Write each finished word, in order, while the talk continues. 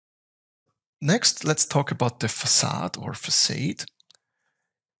Next, let's talk about the facade or facade.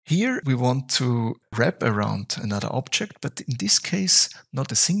 Here we want to wrap around another object, but in this case,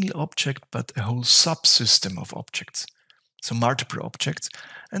 not a single object, but a whole subsystem of objects. So multiple objects,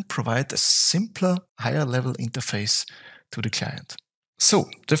 and provide a simpler, higher level interface to the client.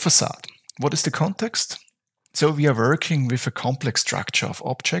 So the facade. What is the context? So we are working with a complex structure of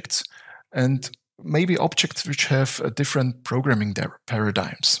objects, and maybe objects which have different programming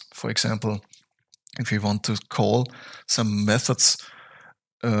paradigms. For example, if we want to call some methods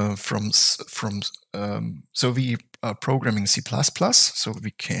so we are programming C++, so we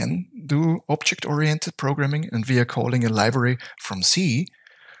can do object-oriented programming, and we are calling a library from C,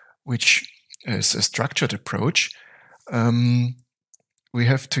 which is a structured approach. We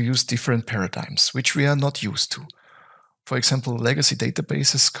have to use different paradigms, which we are not used to. For example, legacy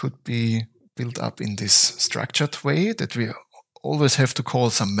databases could be built up in this structured way, that we always have to call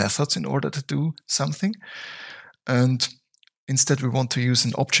some methods in order to do something. And instead, we want to use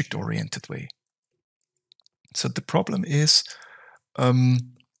an object-oriented way. So the problem is,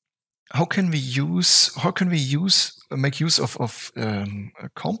 how can we make use of a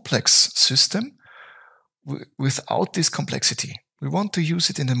complex system without this complexity? We want to use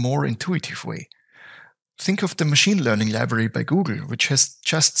it in a more intuitive way. Think of the machine learning library by Google, which has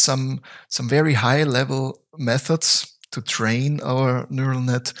just some very high-level methods to train our neural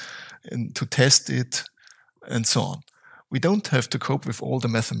net and to test it and so on. We don't have to cope with all the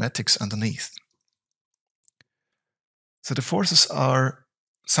mathematics underneath. So the forces are,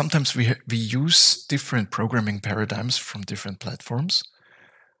 sometimes we use different programming paradigms from different platforms,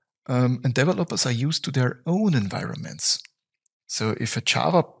 and developers are used to their own environments. So if a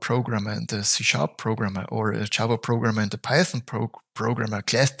Java programmer and a C# programmer, or a Java programmer and a Python programmer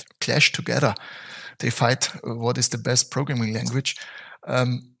clash together, they fight what is the best programming language.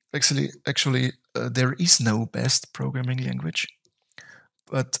 Actually, there is no best programming language,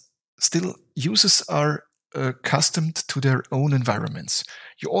 but still users are accustomed to their own environments.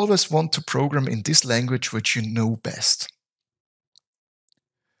 You always want to program in this language which you know best.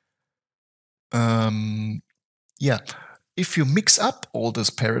 If you mix up all those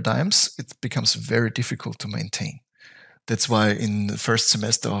paradigms, it becomes very difficult to maintain. That's why in the first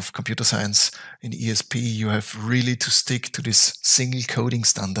semester of computer science in ESP, you have really to stick to this single coding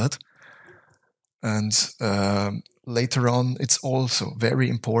standard. And later on, it's also very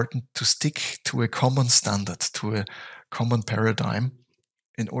important to stick to a common standard, to a common paradigm,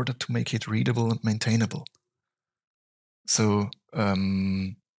 in order to make it readable and maintainable. So,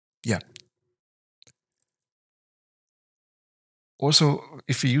 Also,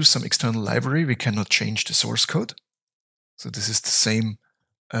 if we use some external library, we cannot change the source code. So this is the same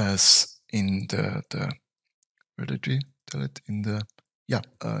as in the where did we tell it? In the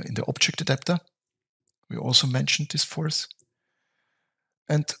object adapter. We also mentioned this force.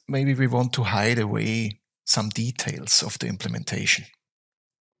 And maybe we want to hide away some details of the implementation.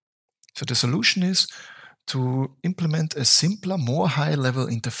 So the solution is to implement a simpler, more high-level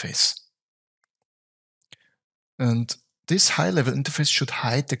interface. And this high-level interface should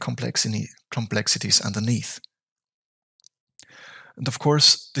hide the complexities underneath. And of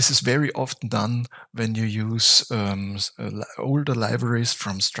course, this is very often done when you use older libraries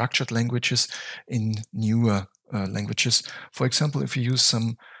from structured languages in newer languages. For example, if you use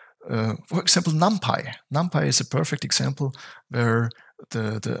NumPy. NumPy is a perfect example where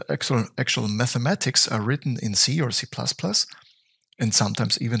the actual mathematics are written in C or C++, and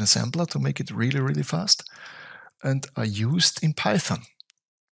sometimes even assembler to make it really, really fast, and are used in Python.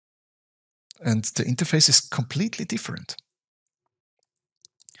 And the interface is completely different.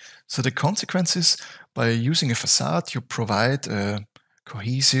 So the consequences, by using a facade, you provide a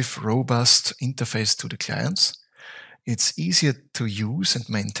cohesive, robust interface to the clients. It's easier to use and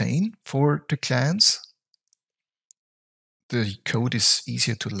maintain for the clients. The code is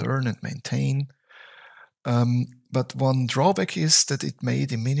easier to learn and maintain. But one drawback is that it may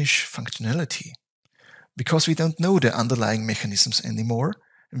diminish functionality, because we don't know the underlying mechanisms anymore,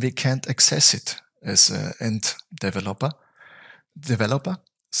 and we can't access it as an end developer.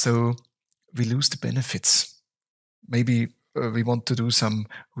 So we lose the benefits. Maybe we want to do some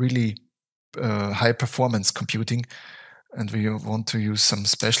really high performance computing, and we want to use some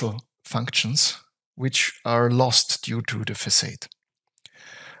special functions which are lost due to the facade.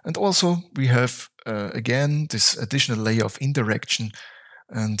 And also we have again this additional layer of indirection,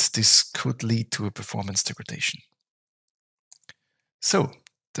 and this could lead to a performance degradation. So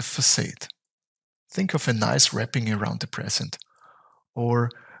the facade. Think of a nice wrapping around the present. Or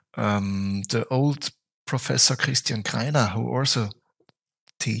the old Professor Christian Greiner, who also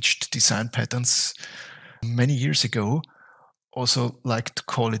taught design patterns many years ago also like to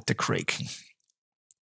call it the kraken.